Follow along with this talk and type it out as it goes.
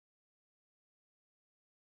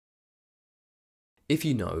If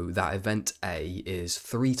you know that event A is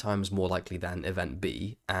 3 times more likely than event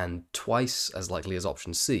B and twice as likely as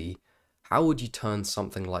option C, how would you turn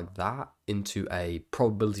something like that into a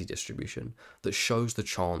probability distribution that shows the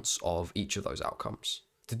chance of each of those outcomes?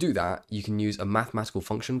 To do that, you can use a mathematical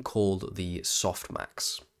function called the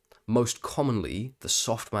softmax. Most commonly, the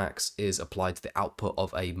softmax is applied to the output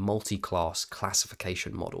of a multi-class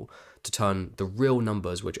classification model to turn the real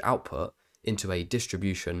numbers which output into a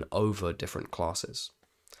distribution over different classes.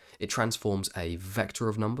 It transforms a vector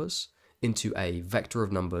of numbers into a vector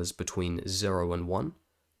of numbers between 0 and 1,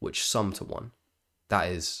 which sum to 1. That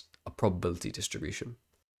is a probability distribution.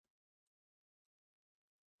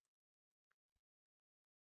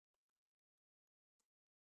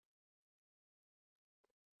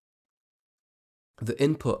 The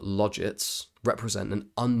input logits represent an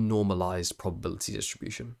unnormalized probability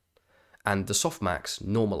distribution, and the softmax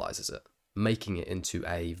normalizes it, making it into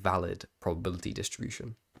a valid probability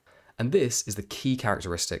distribution. And this is the key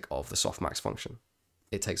characteristic of the softmax function.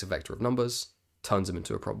 It takes a vector of numbers, turns them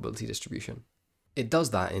into a probability distribution. It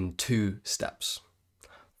does that in 2 steps.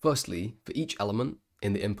 Firstly, for each element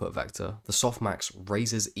in the input vector, the softmax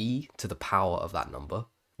raises e to the power of that number,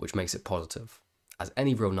 which makes it positive, as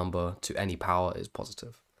any real number to any power is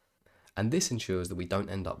positive. And this ensures that we don't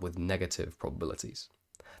end up with negative probabilities.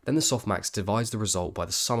 Then the softmax divides the result by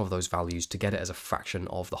the sum of those values to get it as a fraction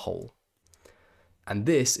of the whole. And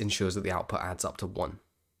this ensures that the output adds up to 1.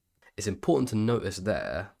 It's important to notice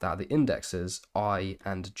there that the indexes I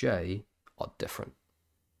and j are different.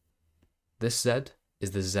 This z is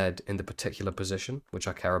the z in the particular position, which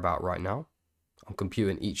I care about right now. I'm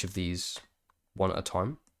computing each of these one at a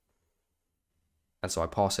time. And so I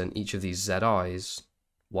pass in each of these zi's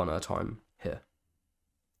one at a time here.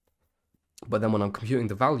 But then when I'm computing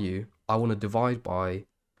the value, I want to divide by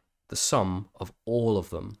the sum of all of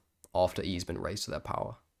them after e has been raised to their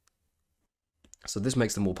power. So this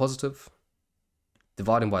makes them all positive.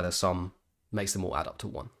 Dividing by their sum makes them all add up to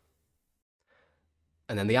 1.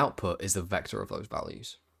 And then the output is the vector of those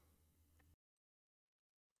values.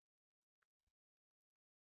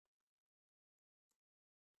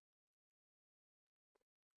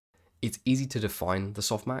 It's easy to define the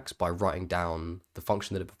softmax by writing down the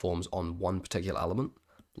function that it performs on one particular element,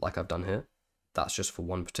 like I've done here. That's just for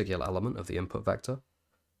one particular element of the input vector.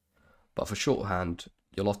 But for shorthand,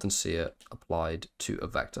 you'll often see it applied to a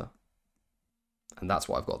vector. And that's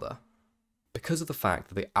what I've got there. Because of the fact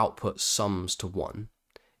that the output sums to 1,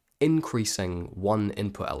 increasing one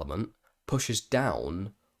input element pushes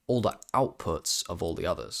down all the outputs of all the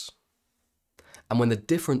others. And when the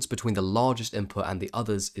difference between the largest input and the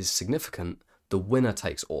others is significant, the winner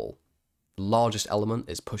takes all. The largest element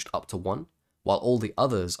is pushed up to 1, while all the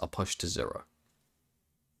others are pushed to 0.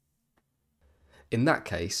 In that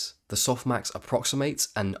case, the softmax approximates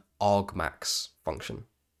an argmax function,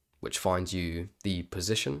 which finds you the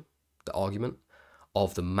position, the argument,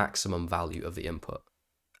 of the maximum value of the input,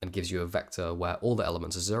 and gives you a vector where all the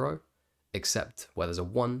elements are 0, except where there's a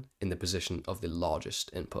 1 in the position of the largest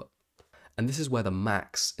input. And this is where the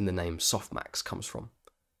max in the name softmax comes from.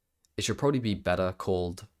 It should probably be better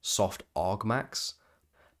called soft argmax,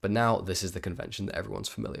 but now this is the convention that everyone's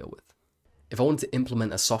familiar with. If I wanted to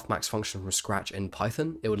implement a softmax function from scratch in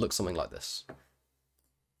Python, it would look something like this.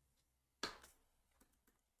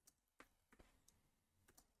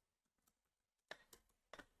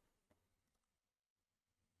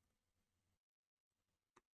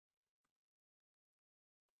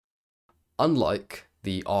 Unlike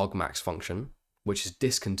the argmax function, which is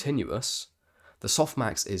discontinuous, the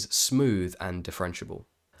softmax is smooth and differentiable.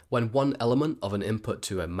 When one element of an input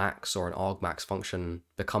to a max or an argmax function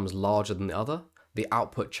becomes larger than the other, the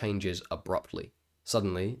output changes abruptly.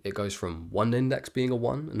 Suddenly, it goes from one index being a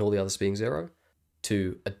 1 and all the others being 0,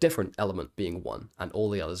 to a different element being 1 and all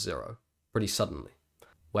the others 0, pretty suddenly.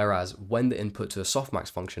 Whereas when the input to a softmax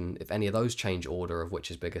function, if any of those change order of which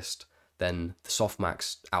is biggest, then the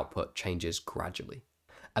softmax output changes gradually.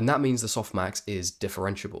 And that means the softmax is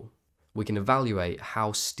differentiable. We can evaluate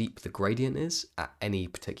how steep the gradient is at any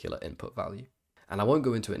particular input value. And I won't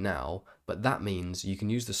go into it now, but that means you can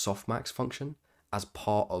use the softmax function as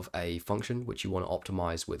part of a function which you want to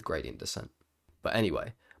optimize with gradient descent. But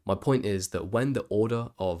anyway, my point is that when the order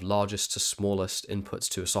of largest to smallest inputs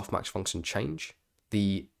to a softmax function change,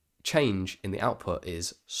 the change in the output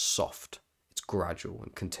is soft. It's gradual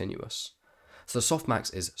and continuous. So the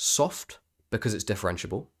softmax is soft because it's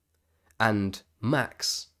differentiable, and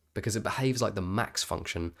max because it behaves like the max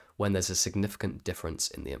function when there's a significant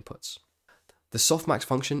difference in the inputs. The softmax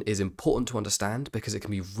function is important to understand because it can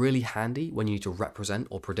be really handy when you need to represent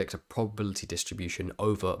or predict a probability distribution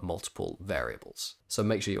over multiple variables. So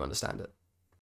make sure you understand it.